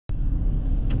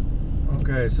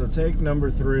Okay, so take number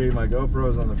 3. My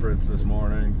GoPro's on the fritz this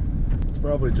morning. It's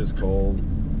probably just cold.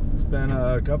 It's been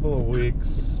a couple of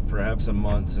weeks, perhaps a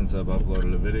month since I've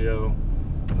uploaded a video,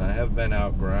 and I have been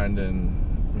out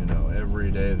grinding, you know, every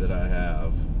day that I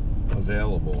have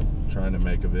available, trying to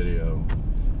make a video.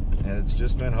 And it's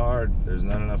just been hard. There's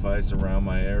not enough ice around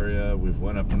my area. We've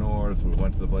went up north, we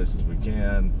went to the places we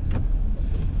can.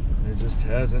 It just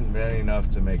hasn't been enough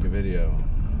to make a video.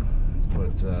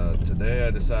 But today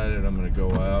I decided I'm going to go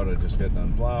out. I just got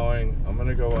done plowing. I'm going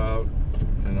to go out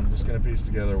and I'm just going to piece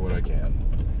together what I can.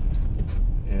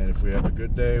 And if we have a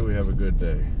good day, we have a good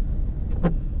day.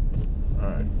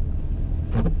 Alright.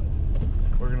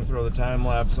 We're going to throw the time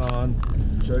lapse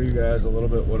on, show you guys a little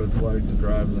bit what it's like to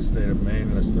drive in the state of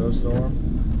Maine in a snowstorm.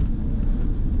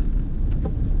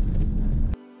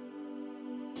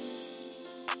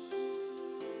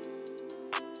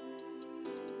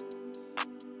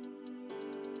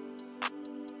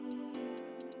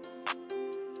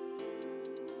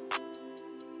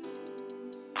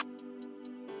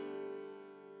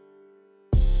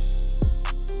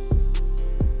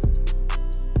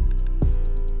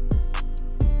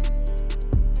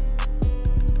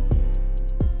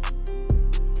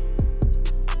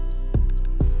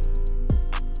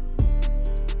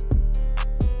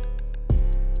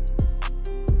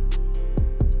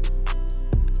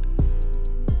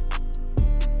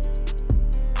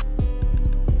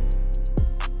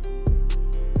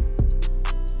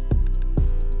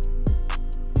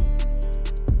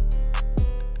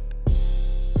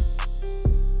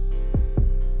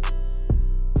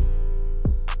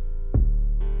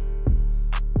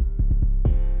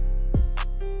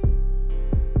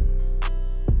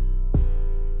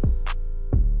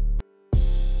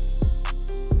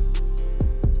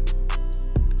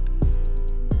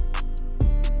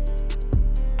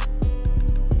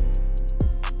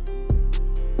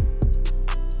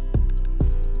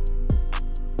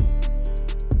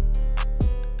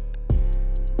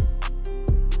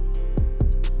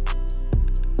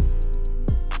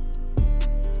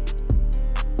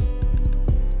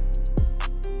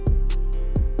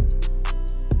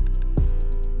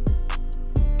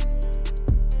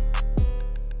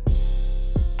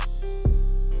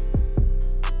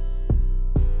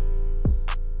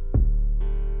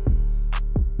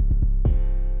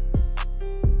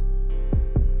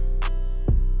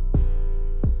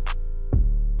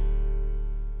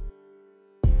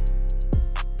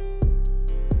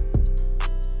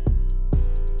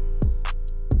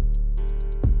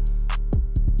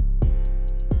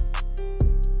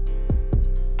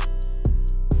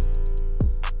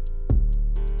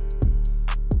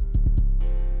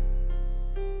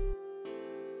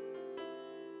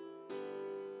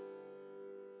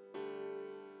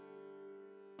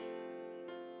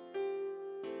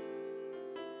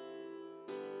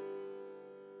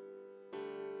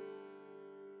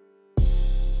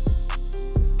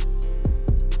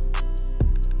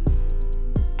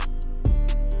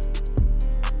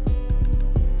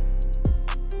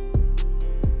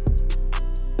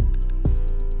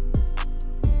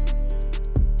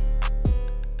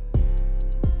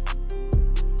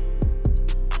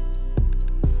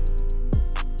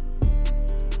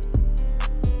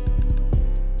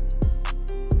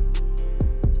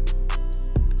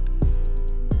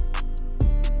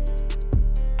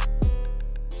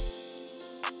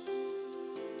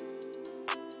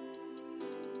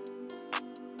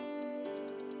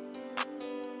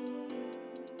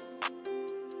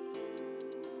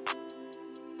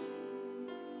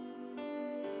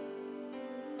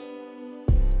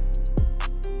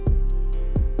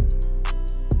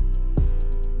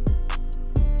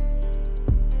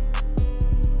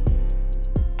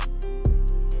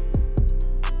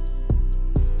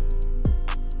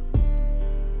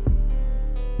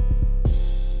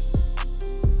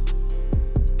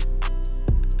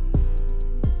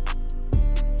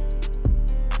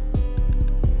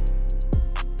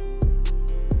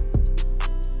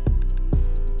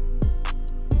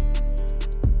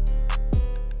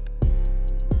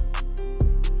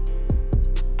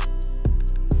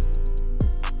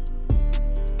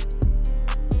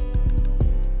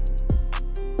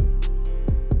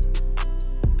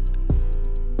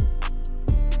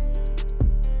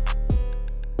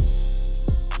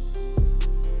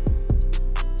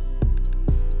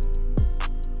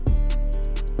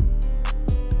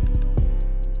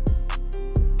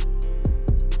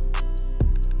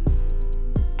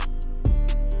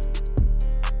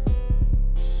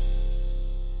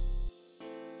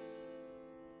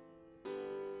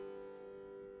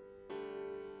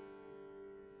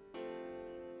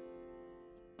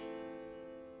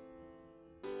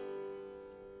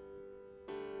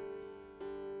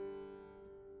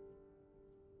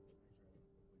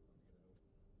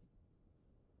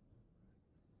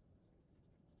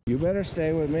 You better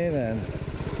stay with me then.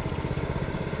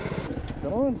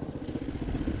 Come on.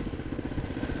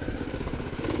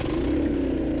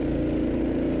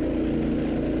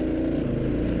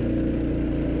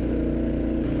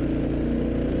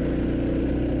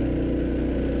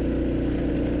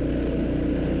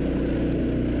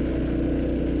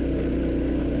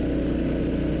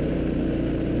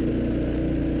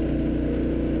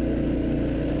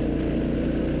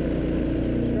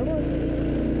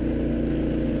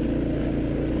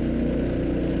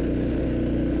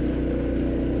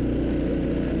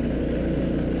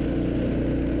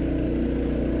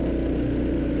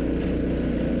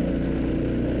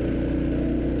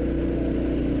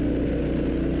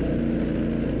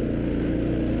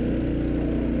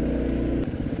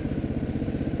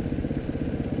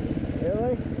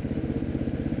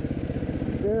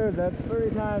 Dude, that's 3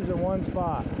 times in one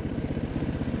spot.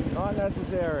 Not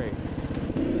necessary.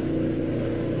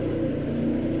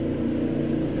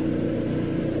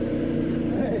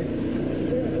 Hey,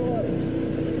 stay with the water.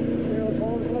 Here, let's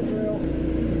follow the sled trail.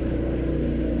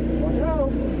 Watch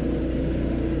out!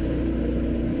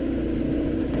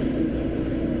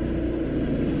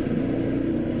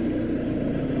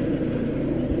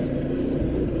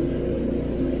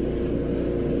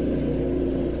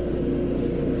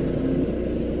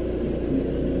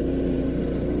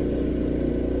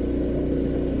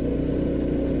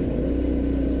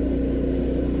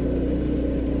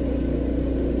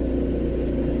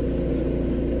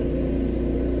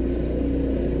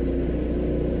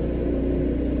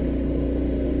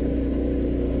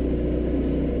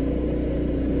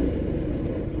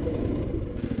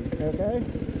 Okay?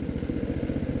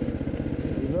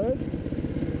 You good?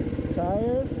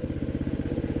 Tired?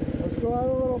 Let's go out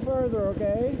a little further,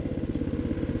 okay?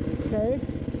 Okay?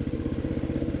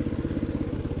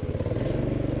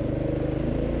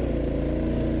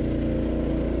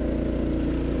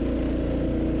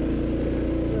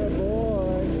 Good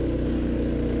boy.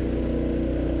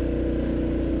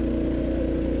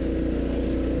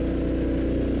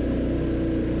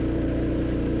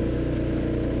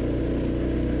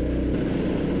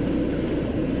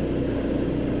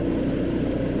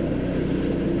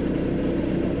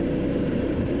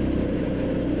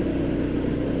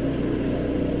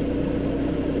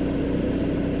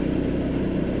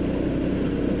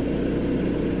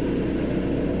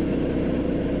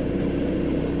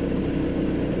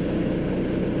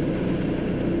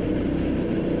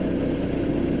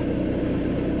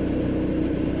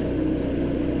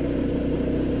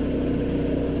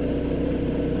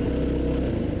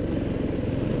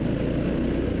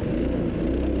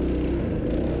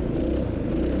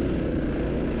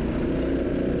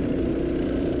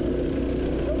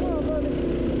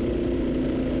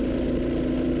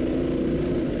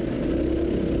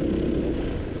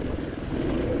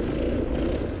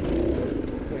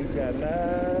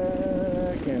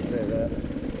 I can't say that.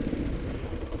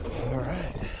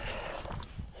 Alright.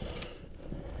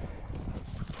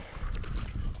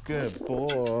 Good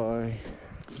boy.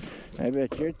 I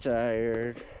bet you're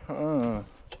tired.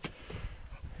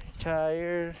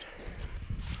 Tired?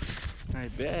 I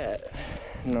bet.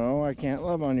 No, I can't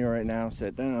love on you right now.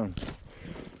 Sit down.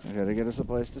 I gotta get us a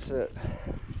place to sit.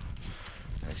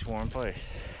 Nice warm place.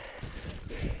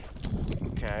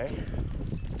 Okay.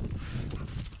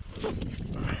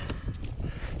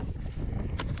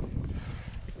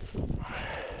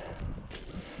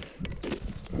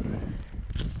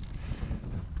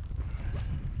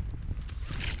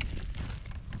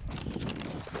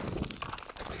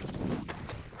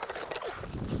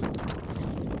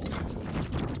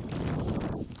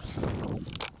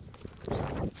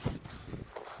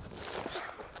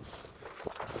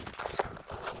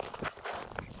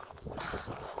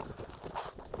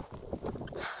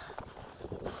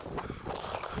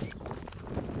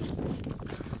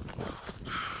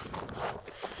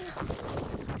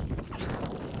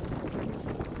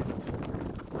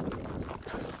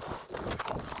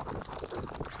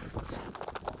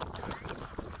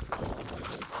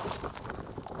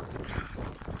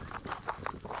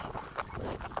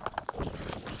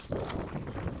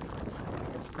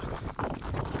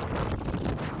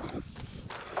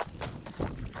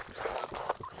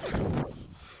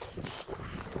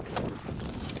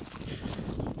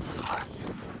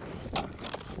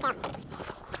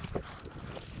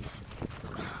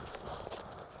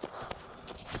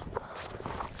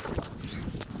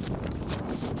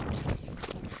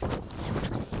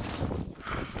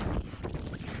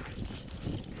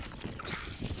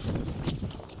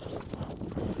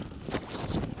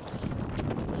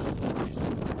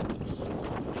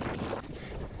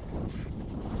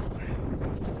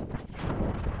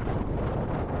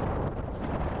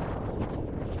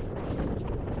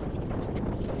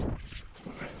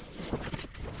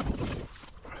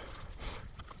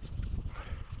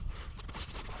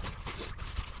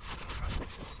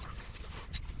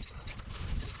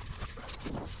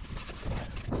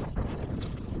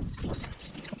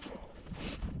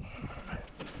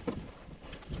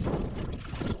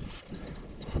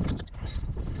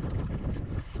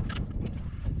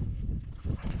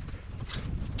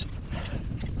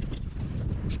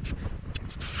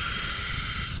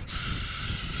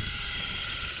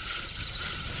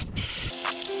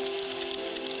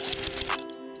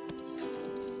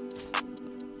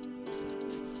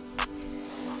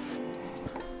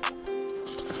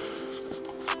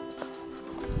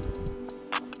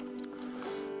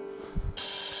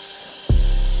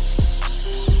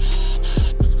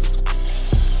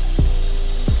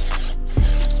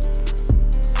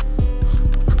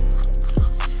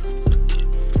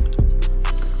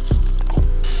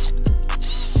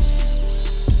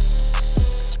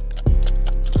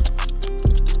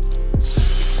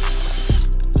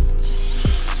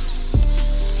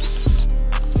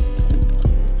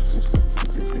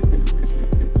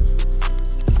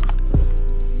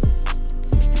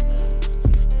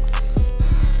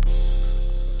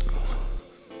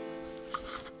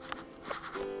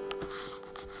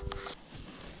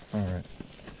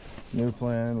 new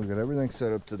plan. We got everything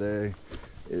set up today.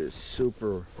 It is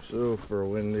super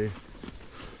windy.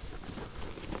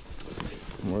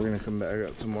 And we're gonna come back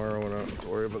out tomorrow and I don't have to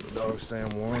worry about the dog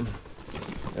staying warm.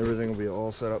 Everything will be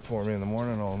all set up for me in the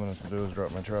morning. All I'm gonna have to do is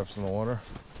drop my traps in the water.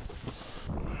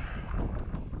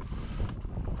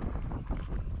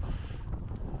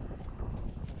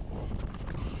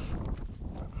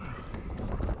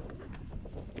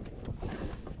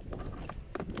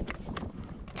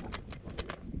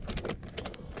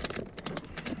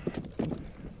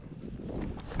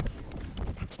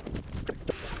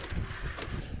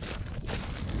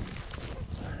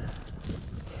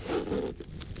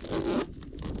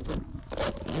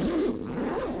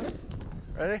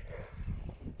 Ready?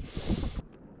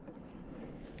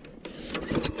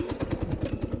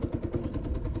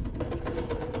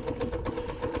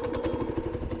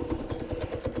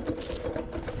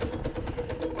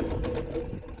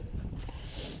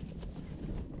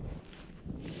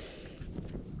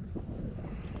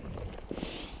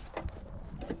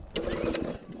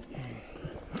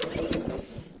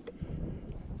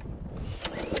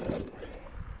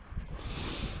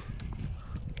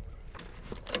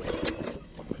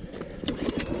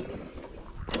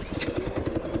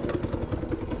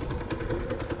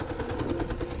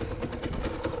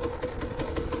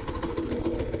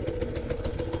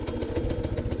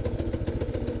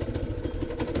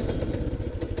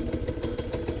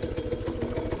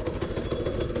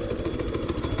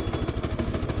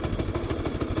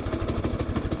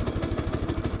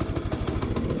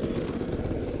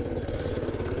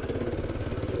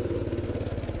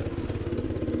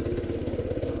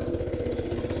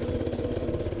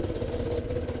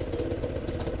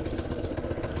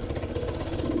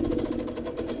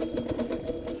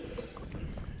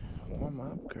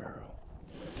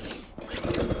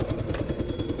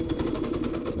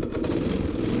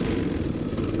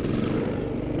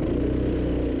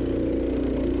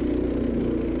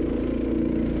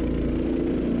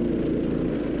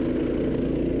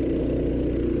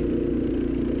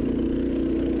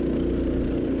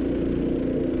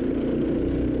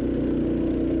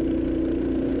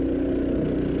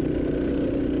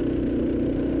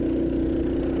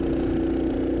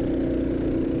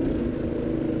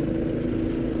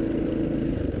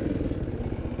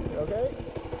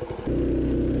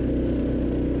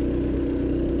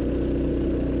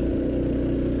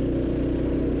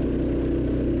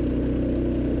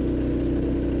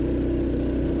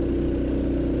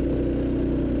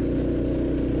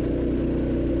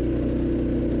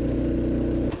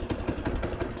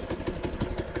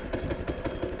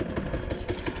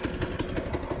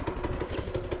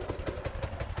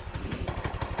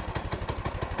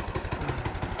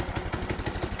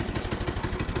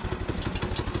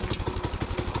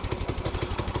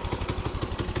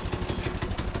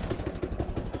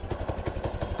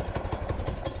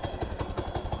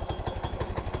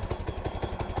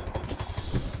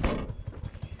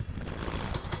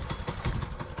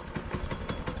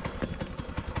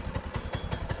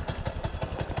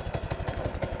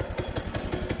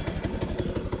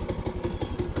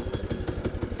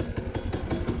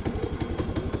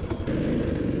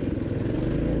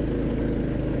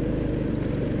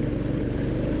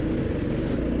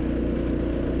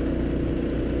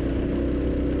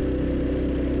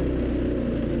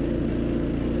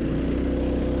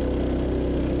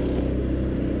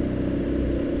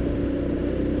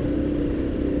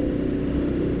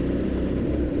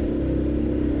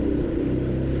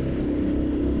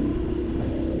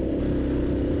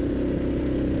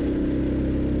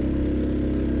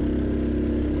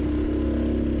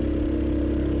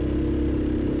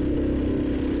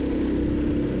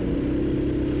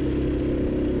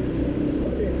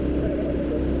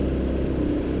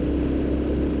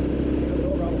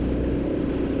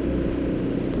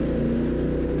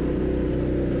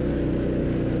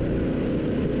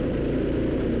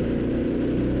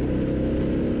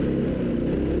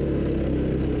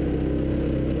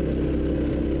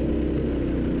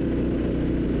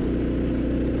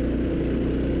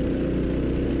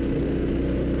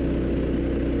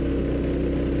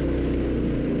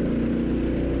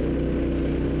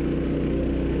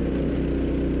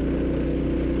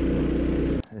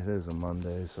 is a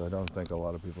Monday, so I don't think a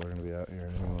lot of people are going to be out here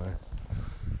anyway.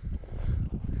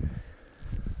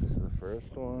 So the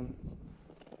first one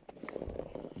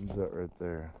comes out right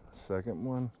there. The second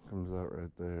one comes out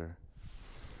right there.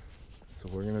 So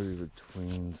we're going to be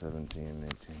between 17 and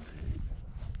 18 feet.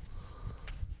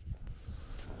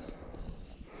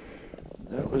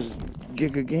 That was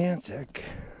gigantic.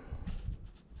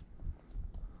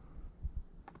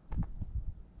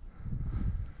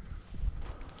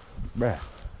 Bruh.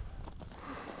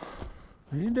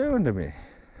 What are you doing to me?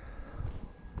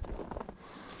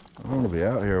 I want to be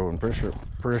out here when pressure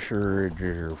is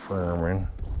firming.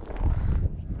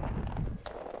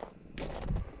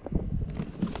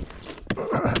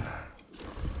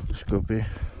 Scoopy.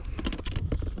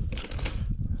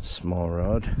 Small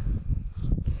rod.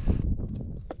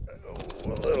 Oh, a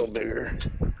little bigger.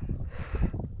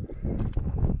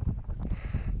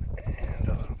 And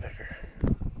a little bigger.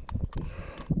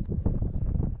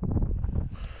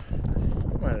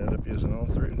 Might end up using all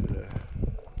three today.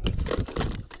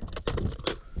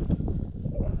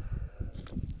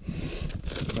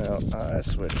 Now, I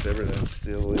switched everything to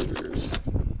steel leaders.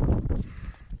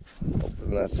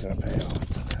 Hoping that's going to pay off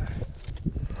today.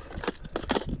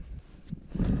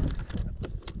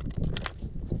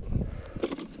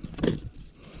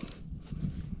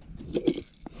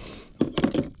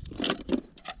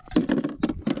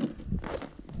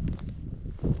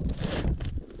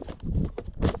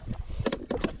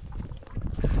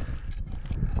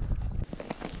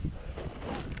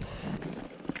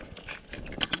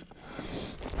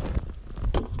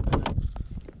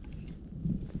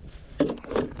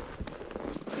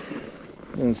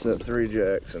 And set 3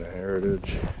 jacks in a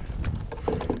Heritage,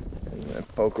 and then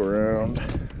poke around,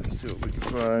 see what we can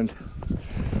find.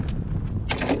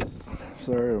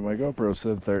 Sorry, my GoPro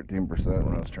said 13%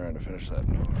 when I was trying to finish that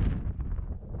knot,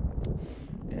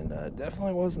 and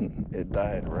definitely wasn't. It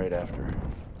died right after.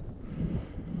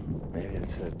 Maybe it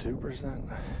said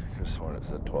 2%. I could have sworn it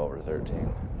said 12 or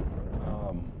 13.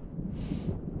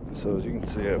 So as you can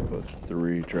see, I put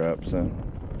 3 traps in.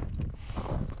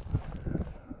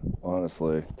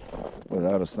 Honestly,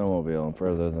 without a snowmobile, I'm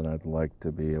further than I'd like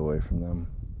to be away from them,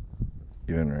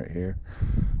 even right here,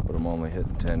 but I'm only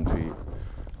hitting 10 feet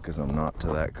because I'm not to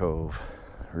that cove.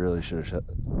 I really should have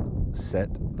set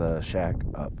the shack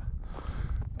up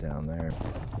down there.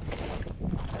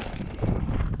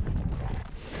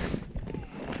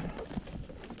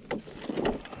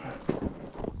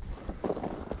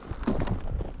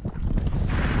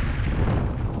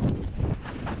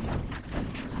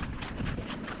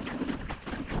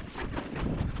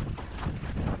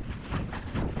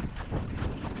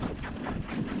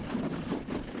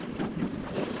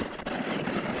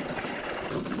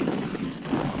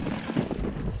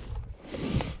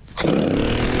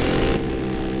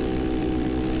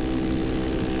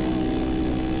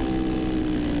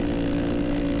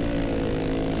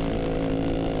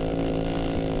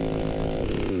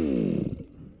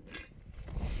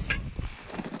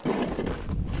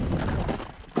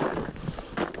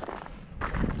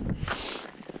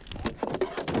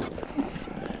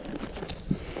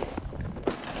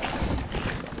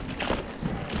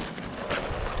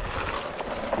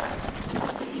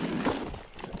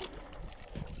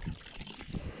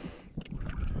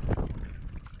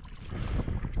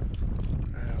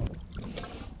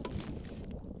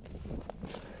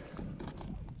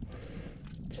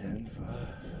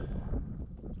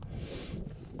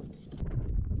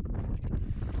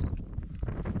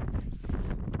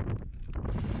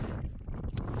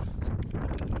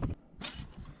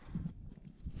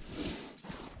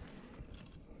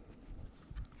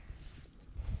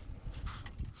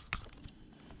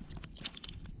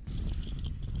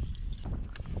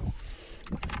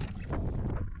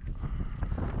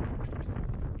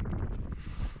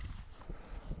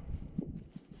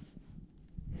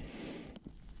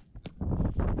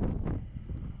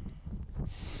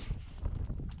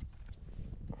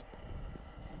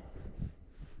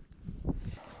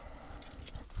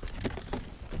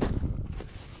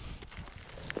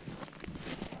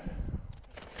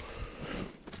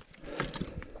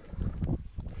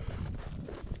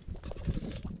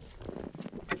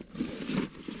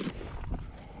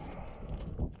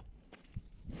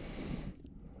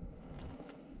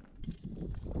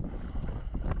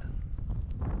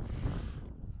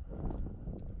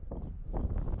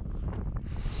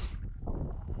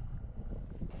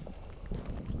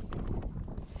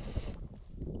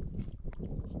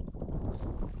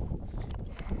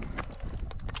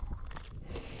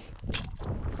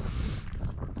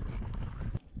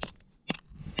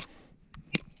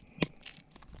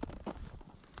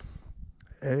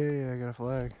 Hey, I got a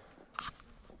flag.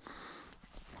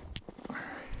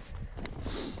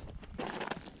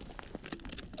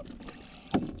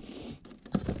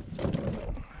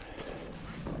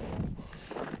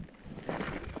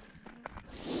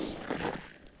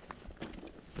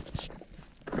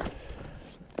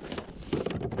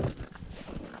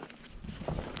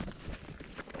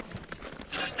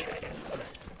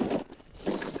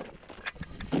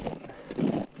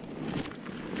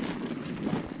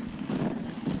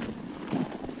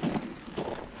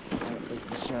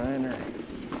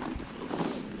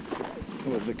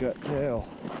 the gut tail.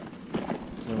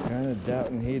 So I'm kind of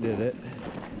doubting he did it.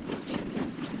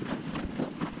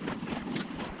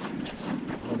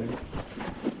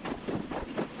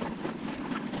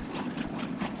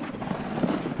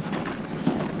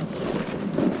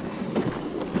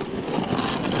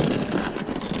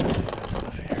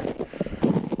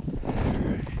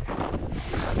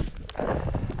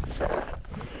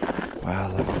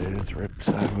 Wow, look at it, it's ripped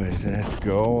sideways and it's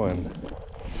going.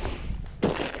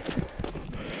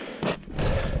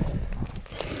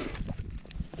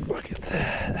 Look at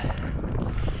that.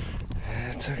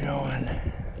 It's a going.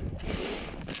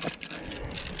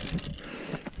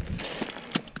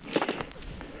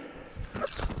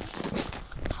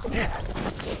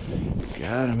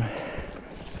 Got him.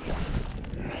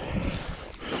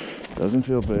 Doesn't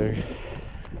feel big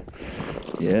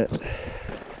yet.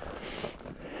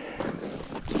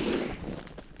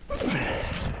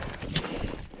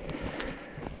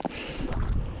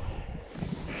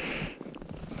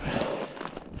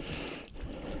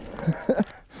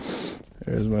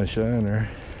 There's my shiner.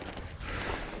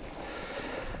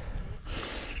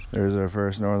 There's our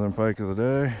first northern pike of the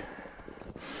day.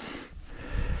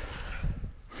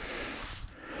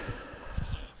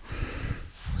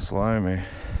 Slimy.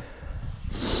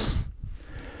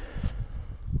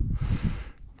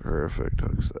 Perfect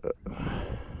hook set.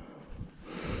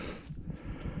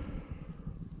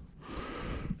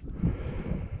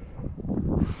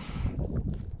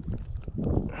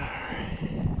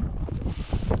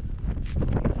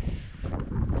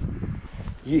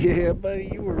 Yeah, buddy,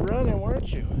 you were running, weren't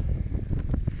you? You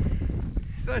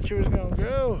thought you was gonna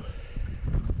go.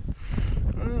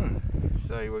 You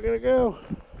thought you were gonna go.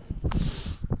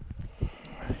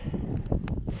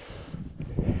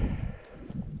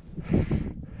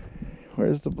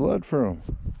 Where's the blood from?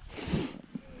 It's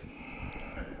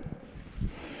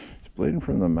bleeding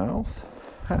from the mouth?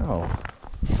 How?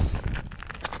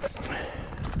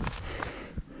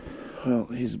 Well,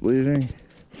 he's bleeding.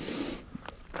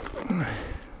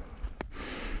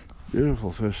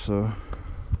 Beautiful fish, though.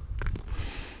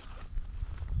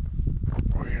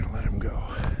 We're gonna let him go.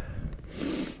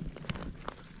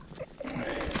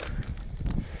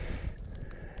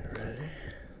 Ready?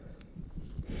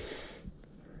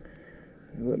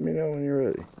 Let me know when you're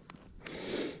ready.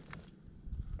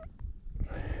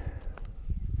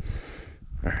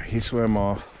 Alright, he swam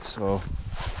off, so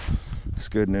it's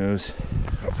good news.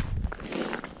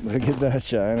 Look at that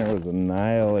shiner, was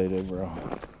annihilated, bro.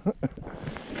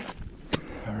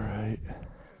 Alright.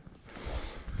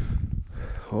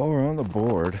 Well, we're on the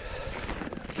board.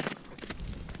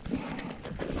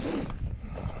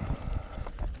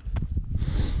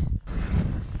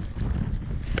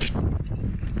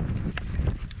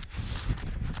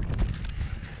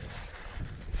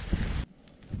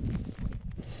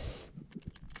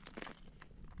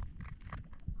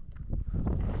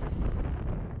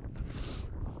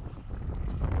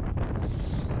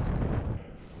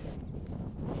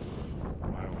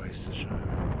 To shine.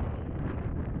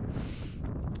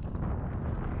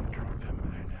 Drop him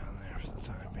back down there for the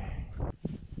time being.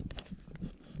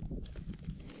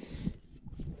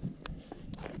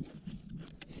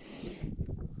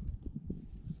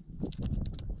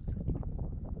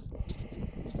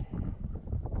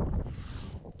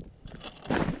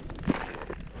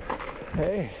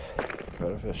 Hey,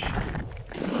 caught a fish. I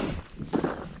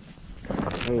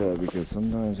say that because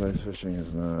sometimes ice fishing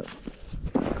is not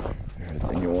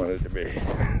everything you want it to be.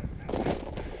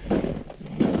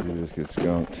 Sometimes you just get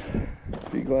skunked.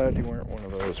 Be glad you weren't one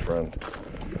of those, friend.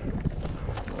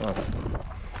 Lots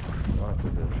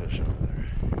of dead fish over there.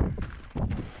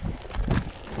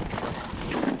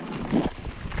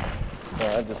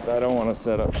 I don't want to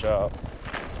set up shop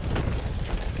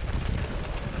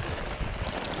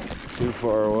too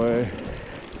far away.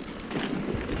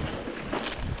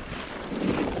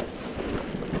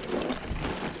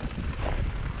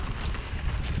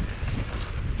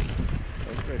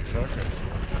 Big suckers.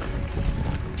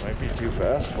 Might be too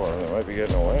fast for them. They might be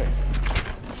getting away.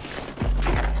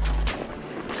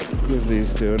 Give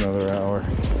these two another hour.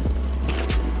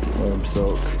 Let them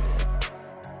soak.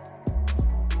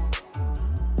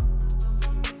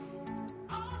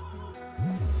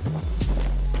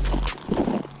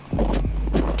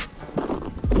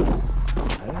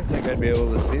 I didn't think I'd be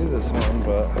able to see this one,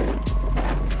 but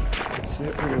I see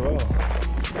it pretty well.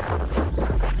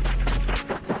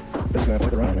 Just gonna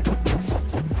put it around me.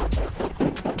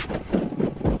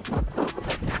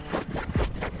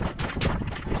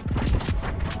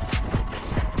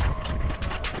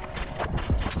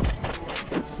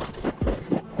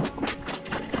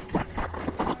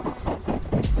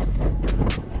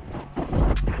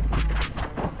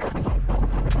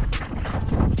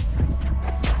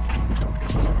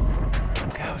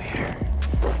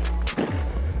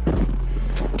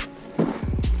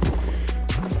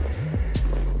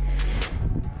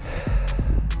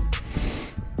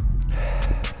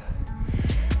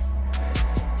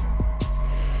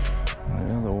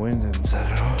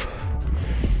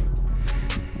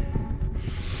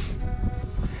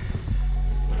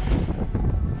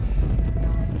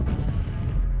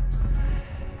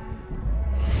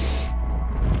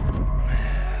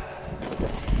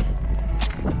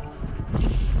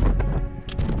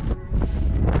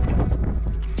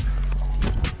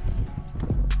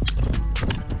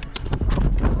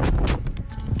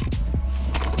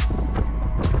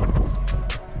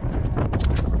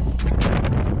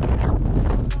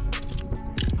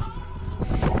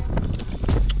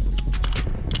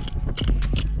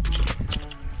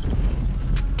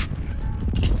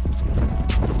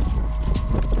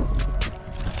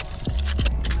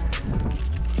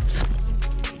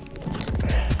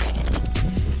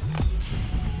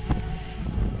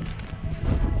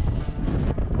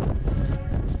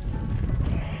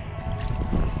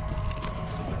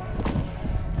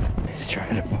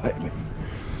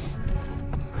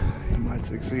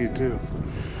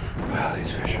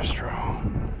 extra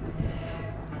strong.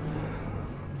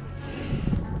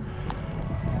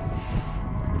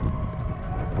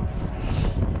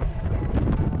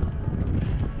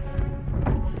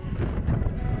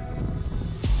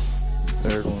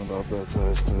 Third one about that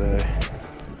size today.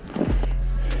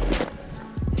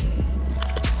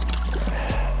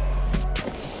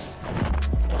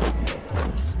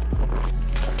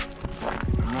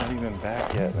 I'm not even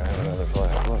back yet and I have another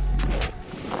flag. Look.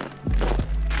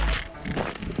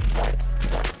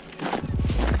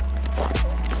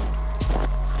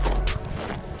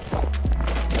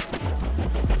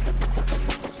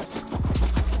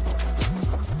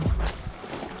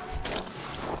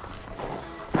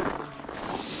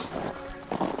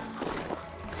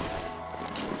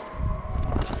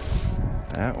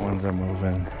 That one's a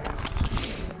moving.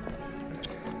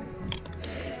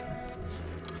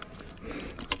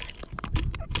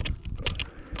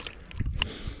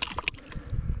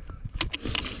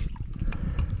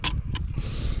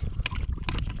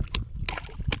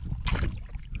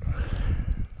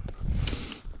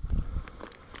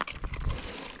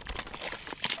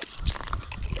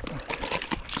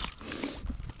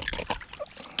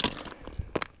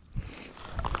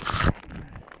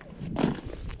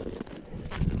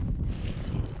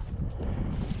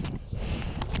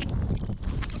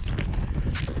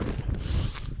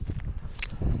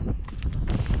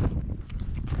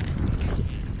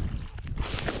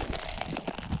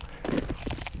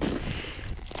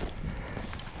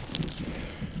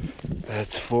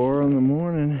 That's 4 in the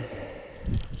morning.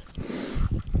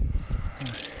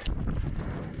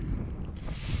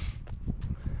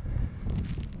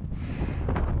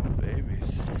 Oh, babies.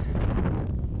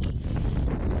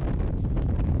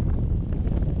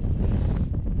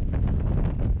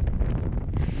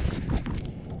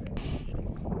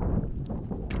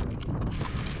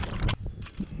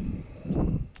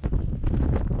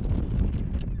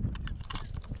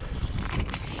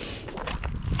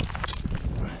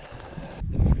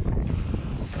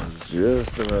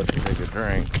 Just about to take a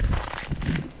drink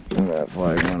and that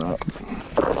flag went up.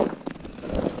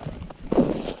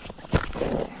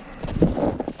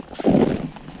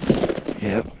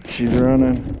 Yep, she's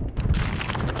running.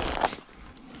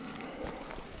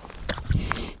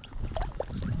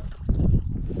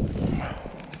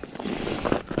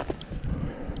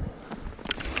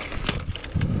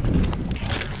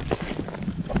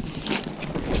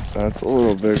 That's a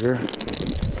little bigger.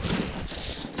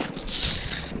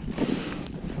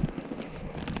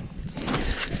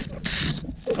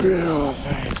 Oh,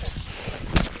 man.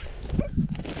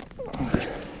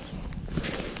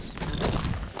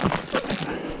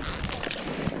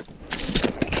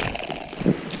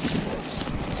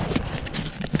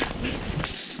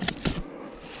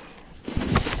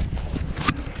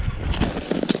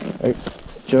 Hey,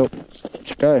 chill.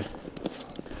 Sky.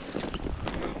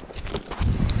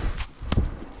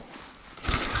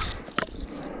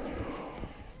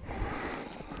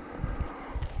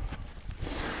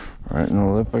 Right in the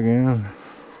lip again.